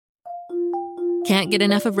Can't get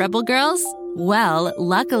enough of Rebel Girls? Well,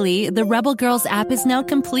 luckily, the Rebel Girls app is now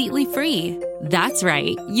completely free. That's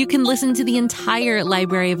right. You can listen to the entire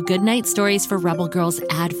library of goodnight stories for Rebel Girls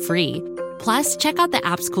ad-free. Plus, check out the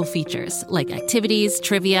app's cool features like activities,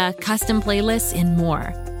 trivia, custom playlists, and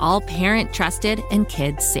more. All parent-trusted and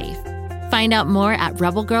kids-safe. Find out more at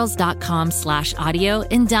rebelgirls.com/audio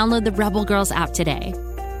and download the Rebel Girls app today.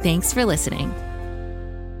 Thanks for listening.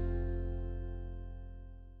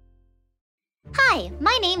 Hi,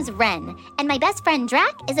 my name's Ren, and my best friend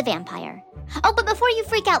Drac is a vampire. Oh, but before you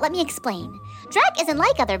freak out, let me explain. Drac isn't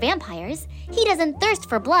like other vampires. He doesn't thirst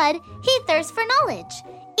for blood, he thirsts for knowledge.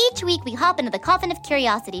 Each week we hop into the Coffin of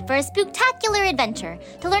Curiosity for a spooktacular adventure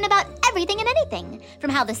to learn about everything and anything,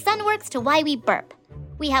 from how the sun works to why we burp.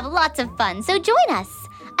 We have lots of fun, so join us.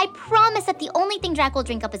 I promise that the only thing Drac will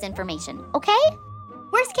drink up is information, okay?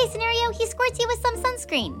 Worst case scenario, he squirts you with some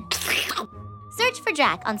sunscreen. Search for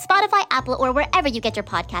Drac on Spotify, Apple, or wherever you get your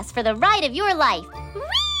podcasts for the ride of your life. Whee!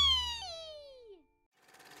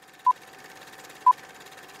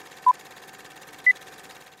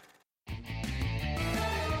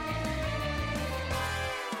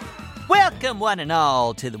 Welcome, one and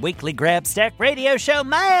all, to the weekly Grabstack radio show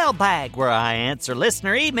Mailbag, where I answer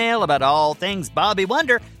listener email about all things Bobby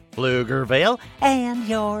Wonder, Pflugerville, and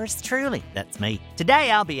yours truly. That's me. Today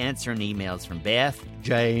I'll be answering emails from Beth,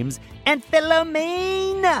 James, and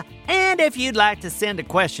Philomena. And if you'd like to send a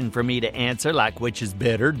question for me to answer, like which is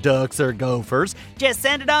better, ducks or gophers, just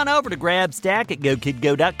send it on over to Grabstack at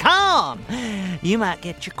GoKidGo.com. You might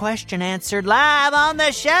get your question answered live on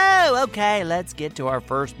the show. Okay, let's get to our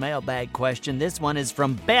first mailbag question. This one is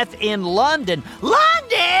from Beth in London.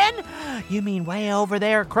 London? You mean way over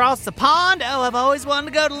there across the pond? Oh, I've always wanted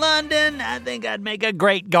to go to London. I think I'd make a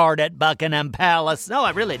great guard at Buckingham Palace. No, I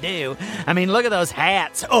really do. I mean, look at those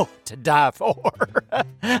hats. Oh, to die for.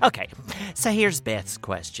 Okay, so here's Beth's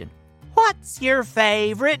question. What's your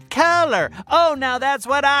favorite color? Oh, now that's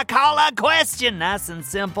what I call a question. Nice and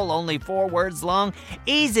simple, only 4 words long.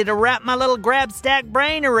 Easy to wrap my little Grabstack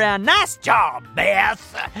brain around. Nice job,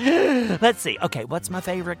 Beth. Let's see. Okay, what's my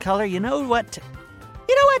favorite color? You know what?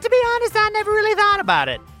 To be honest, I never really thought about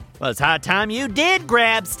it. Well, it's high time you did,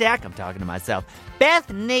 Grabstack. I'm talking to myself.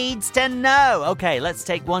 Beth needs to know. Okay, let's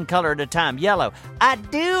take one color at a time. Yellow. I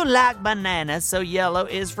do like bananas, so yellow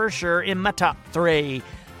is for sure in my top 3.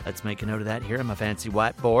 Let's make a note of that here on my fancy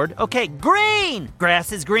whiteboard. Okay, green!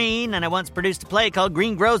 Grass is green, and I once produced a play called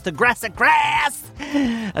Green Grows the Grass of Grass.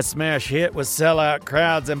 A smash hit with sellout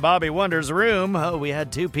crowds in Bobby Wonder's room. Oh, we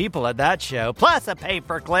had 2 people at that show, plus a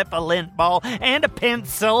paper clip, a lint ball, and a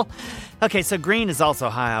pencil. Okay, so green is also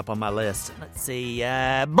high up on my list. Let's see,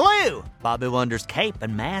 blue! Bobby Wonder's cape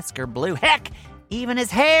and mask are blue. Heck! Even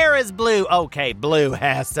his hair is blue. Okay, blue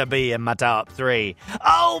has to be in my top 3.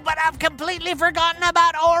 Oh, but I've completely forgotten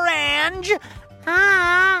about orange.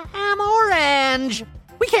 I'm orange.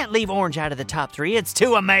 We can't leave orange out of the top 3. It's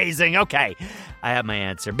too amazing. Okay, I have my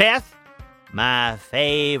answer. Beth, my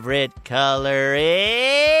favorite color is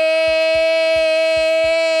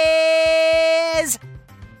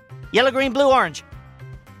yellow, green, blue, orange.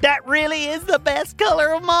 That really is the best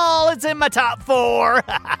color of them all. It's in my top 4.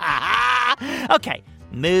 Okay,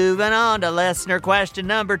 moving on to listener question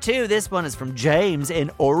number 2. This one is from James in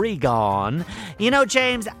Oregon. You know,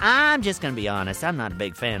 James, I'm just going to be honest. I'm not a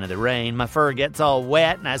big fan of the rain. My fur gets all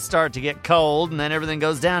wet and I start to get cold and then everything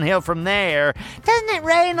goes downhill from there. Doesn't it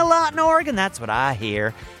rain a lot in Oregon? That's what I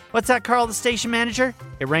hear. What's that, Carl, the station manager?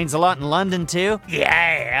 It rains a lot in London, too?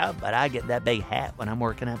 Yeah, but I get that big hat when I'm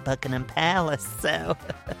working at Buckingham Palace, so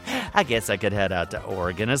I guess I could head out to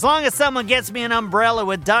Oregon, as long as someone gets me an umbrella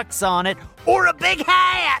with ducks on it, or a big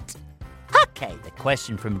hat! Okay, the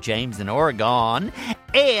question from James in Oregon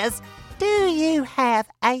is, do you have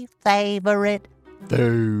a favorite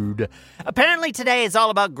food? Apparently today is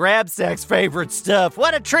all about Grabstack's favorite stuff.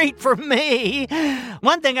 What a treat for me.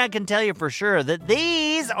 One thing I can tell you for sure, that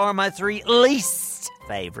these are my 3 least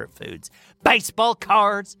favorite foods. Baseball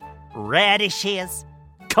cards, radishes,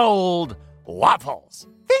 cold waffles.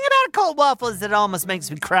 Thing about a cold waffle is that it almost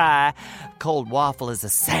makes me cry. Cold waffle is a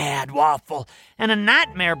sad waffle. And a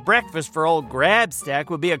nightmare breakfast for old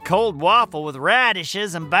Grabstack would be a cold waffle with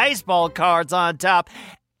radishes and baseball cards on top.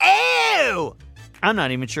 Ew! I'm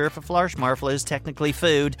not even sure if a flarschmarfel is technically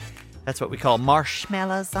food. That's what we call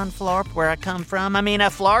marshmallows on Florp, where I come from. I mean,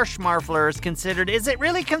 a flarschmarfler is it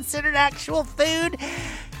really considered actual food?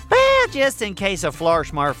 Well, just in case a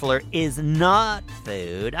flarschmarfler is not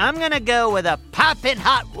food, I'm going to go with a poppin'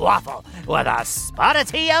 hot waffle with a spot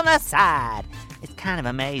of tea on the side. It's kind of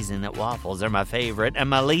amazing that waffles are my favorite and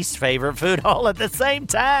my least favorite food all at the same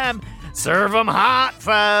time. Serve them hot,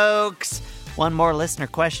 folks. One more listener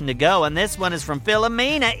question to go, and this one is from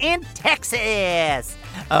Philomena in Texas.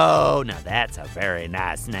 Oh, now that's a very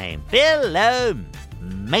nice name.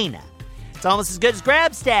 Philomena. It's almost as good as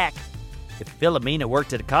Grabstack. If Philomena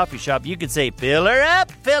worked at a coffee shop, you could say, "Fill her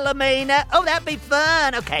up, Philomena." Oh, that'd be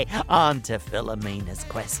fun. Okay, on to Philomena's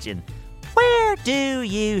question. Where do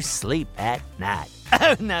you sleep at night?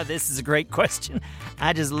 Oh, now this is a great question.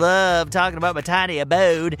 I just love talking about my tiny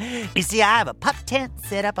abode. You see, I have a pup tent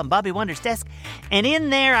set up on Bobby Wonder's desk, and in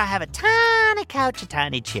there I have a tiny couch, a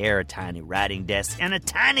tiny chair, a tiny writing desk, and a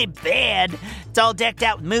tiny bed. It's all decked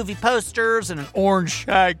out with movie posters and an orange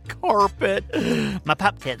shag carpet. My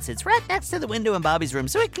pup tent sits right next to the window in Bobby's room,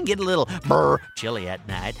 so it can get a little chilly at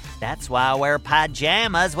night. That's why I wear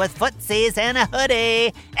pajamas with footsies and a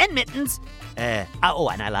hoodie and mittens. And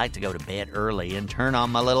I like to go to bed early and turn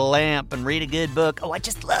on my little lamp and read a good book. Oh, I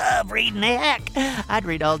just love reading. Heck, I'd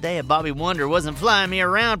read all day if Bobby Wonder wasn't flying me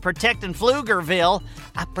around protecting Pflugerville.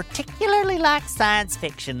 I particularly like science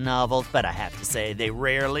fiction novels, but I have to say they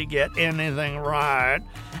rarely get anything right.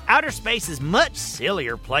 Outer space is a much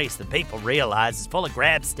sillier place than people realize. It's full of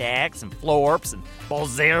Grabstacks and Florps and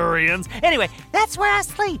Bolzerians. Anyway, that's where I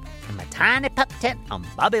sleep, in my tiny pup tent on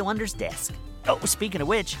Bobby Wonder's desk. Oh, speaking of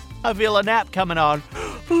which, I feel a nap coming on.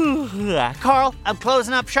 Carl, I'm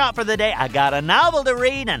closing up shop for the day. I got a novel to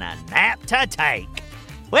read and a nap to take.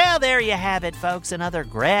 Well, there you have it, folks. Another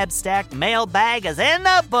Grabstack mailbag is in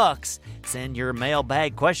the books. Send your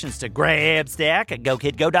mailbag questions to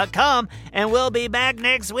grabstack@gokidgo.com, and we'll be back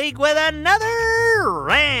next week with another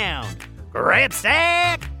round.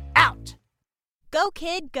 Grabstack out. Go,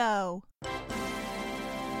 kid, go.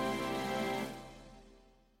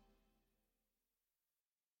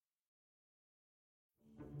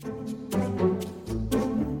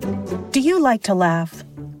 Do you like to laugh?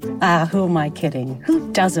 Who am I kidding?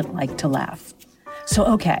 Who doesn't like to laugh? So,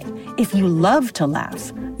 okay, if you love to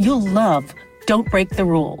laugh, you'll love Don't Break the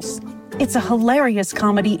Rules. It's a hilarious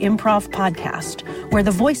comedy improv podcast where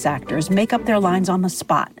the voice actors make up their lines on the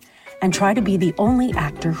spot and try to be the only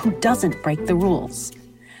actor who doesn't break the rules.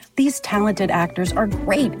 These talented actors are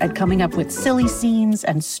great at coming up with silly scenes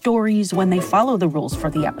and stories when they follow the rules for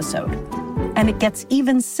the episode. And it gets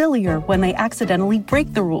even sillier when they accidentally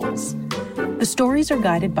break the rules. The stories are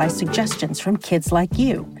guided by suggestions from kids like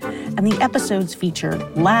you, and the episodes feature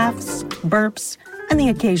laughs, burps, and the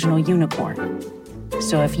occasional unicorn.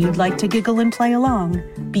 So if you'd like to giggle and play along,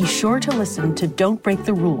 be sure to listen to Don't Break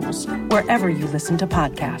the Rules wherever you listen to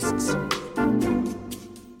podcasts.